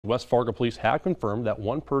West Fargo police have confirmed that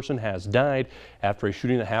one person has died after a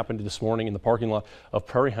shooting that happened this morning in the parking lot of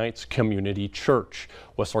Prairie Heights Community Church.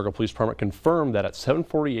 West Fargo Police Department confirmed that at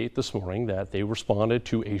 7:48 this morning that they responded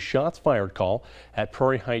to a shots fired call at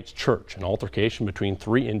Prairie Heights Church. An altercation between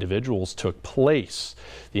three individuals took place.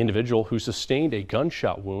 The individual who sustained a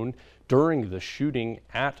gunshot wound during the shooting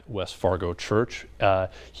at West Fargo Church,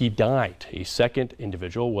 he died. A second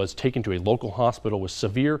individual was taken to a local hospital with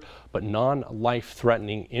severe but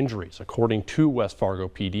non-life-threatening injuries. According to West Fargo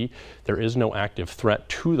PD, there is no active threat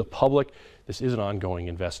to the public. This is an ongoing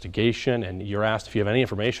investigation, and you're asked if you have any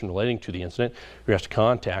information relating to the incident. You're asked to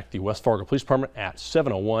contact the West Fargo Police Department at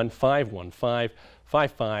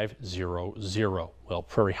 701-515-5500. Well,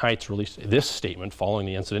 Prairie Heights released this statement following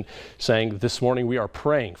the incident, saying, "This morning we are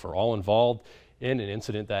praying for all involved in an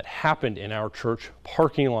incident that happened in our church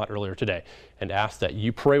parking lot earlier today, and ask that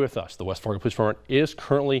you pray with us." The West Fargo Police Department is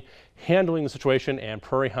currently handling the situation, and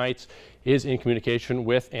Prairie Heights is in communication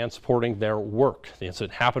with and supporting their work. The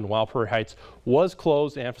incident happened while Prairie Heights was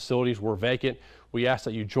closed and facilities were vacant. We ask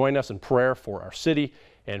that you join us in prayer for our city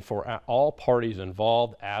and for all parties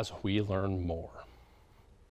involved as we learn more.